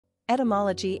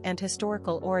Etymology and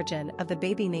historical origin of the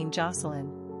baby name Jocelyn.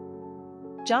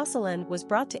 Jocelyn was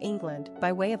brought to England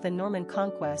by way of the Norman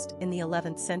conquest in the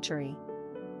 11th century.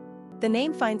 The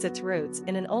name finds its roots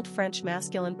in an Old French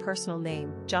masculine personal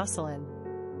name, Jocelyn.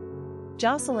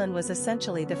 Jocelyn was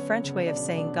essentially the French way of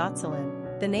saying Gauts,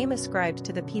 the name ascribed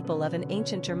to the people of an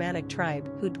ancient Germanic tribe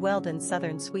who dwelled in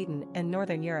southern Sweden and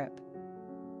northern Europe.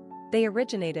 They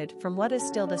originated from what is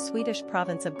still the Swedish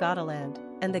province of Götaland,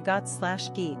 and the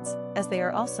Gauts/Geats, as they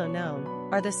are also known,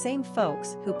 are the same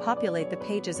folks who populate the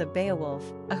pages of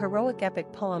Beowulf, a heroic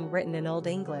epic poem written in Old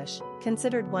English,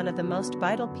 considered one of the most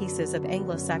vital pieces of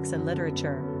Anglo-Saxon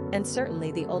literature, and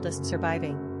certainly the oldest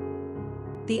surviving.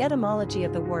 The etymology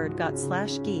of the word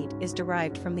Gauts/Geat is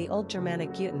derived from the Old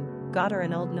Germanic Guten, Götter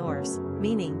in Old Norse,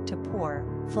 meaning to pour,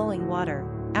 flowing water,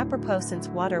 apropos since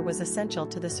water was essential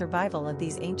to the survival of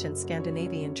these ancient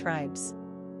Scandinavian tribes.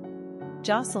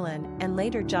 Jocelyn, and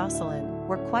later Jocelyn,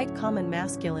 were quite common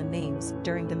masculine names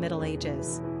during the Middle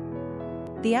Ages.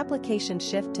 The application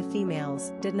shift to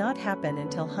females did not happen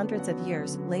until hundreds of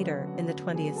years later in the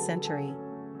 20th century.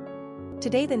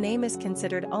 Today the name is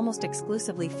considered almost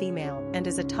exclusively female and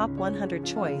is a top 100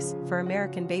 choice for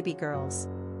American baby girls.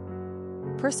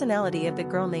 Personality of the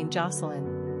girl named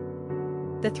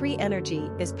Jocelyn. The 3 energy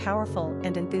is powerful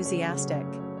and enthusiastic.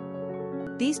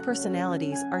 These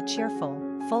personalities are cheerful,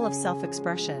 full of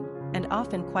self-expression, and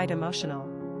often quite emotional.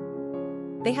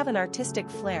 They have an artistic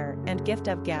flair and gift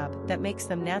of gab that makes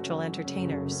them natural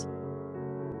entertainers.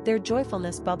 Their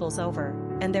joyfulness bubbles over,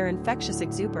 and their infectious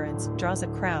exuberance draws a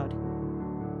crowd.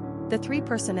 The 3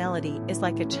 personality is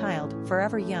like a child,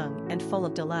 forever young and full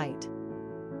of delight.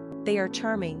 They are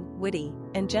charming, witty,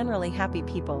 and generally happy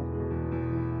people.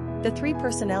 The 3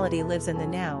 personality lives in the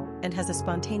now and has a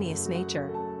spontaneous nature.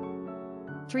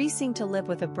 3 seem to live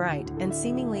with a bright and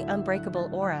seemingly unbreakable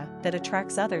aura that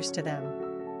attracts others to them.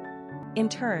 In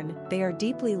turn, they are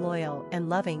deeply loyal and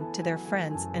loving to their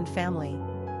friends and family.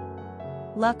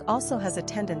 Luck also has a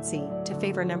tendency to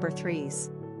favor number 3s.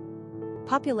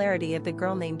 Popularity of the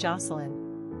girl named Jocelyn.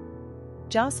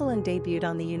 Jocelyn debuted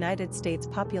on the United States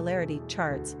popularity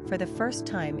charts for the first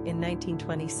time in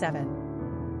 1927.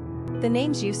 The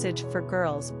name's usage for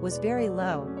girls was very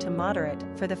low to moderate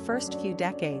for the first few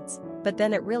decades, but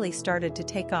then it really started to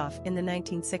take off in the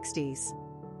 1960s.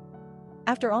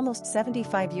 After almost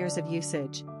 75 years of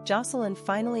usage, Jocelyn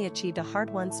finally achieved a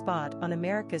hard-won spot on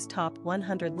America's Top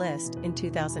 100 list in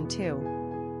 2002.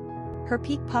 Her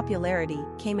peak popularity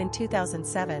came in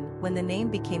 2007 when the name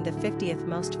became the 50th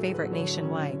most favorite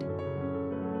nationwide.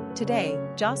 Today,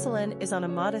 Jocelyn is on a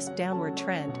modest downward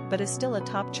trend but is still a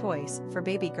top choice for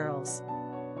baby girls.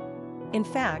 In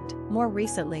fact, more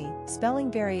recently, spelling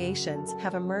variations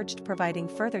have emerged providing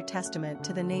further testament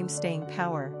to the name's staying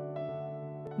power.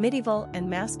 Medieval and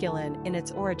masculine in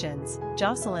its origins,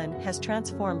 Jocelyn has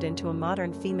transformed into a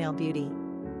modern female beauty.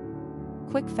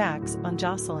 Quick facts on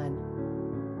Jocelyn.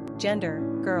 Gender,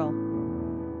 girl.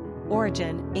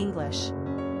 Origin, English.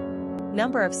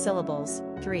 Number of syllables,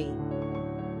 3.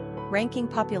 Ranking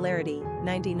popularity,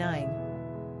 99.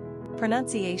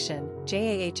 Pronunciation,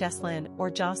 Joscelin or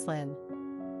Jocelyn.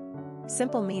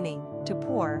 Simple meaning, to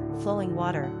pour, flowing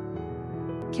water.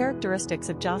 Characteristics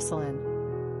of Jocelyn.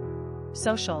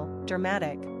 Social,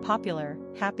 dramatic, popular,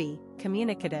 happy,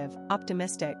 communicative,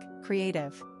 optimistic,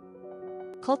 creative.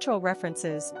 Cultural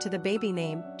references to the baby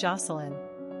name, Jocelyn.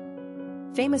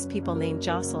 Famous people named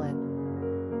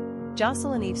Jocelyn.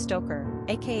 Jocelyn Eve Stoker,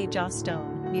 aka Joss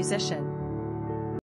Stone, musician.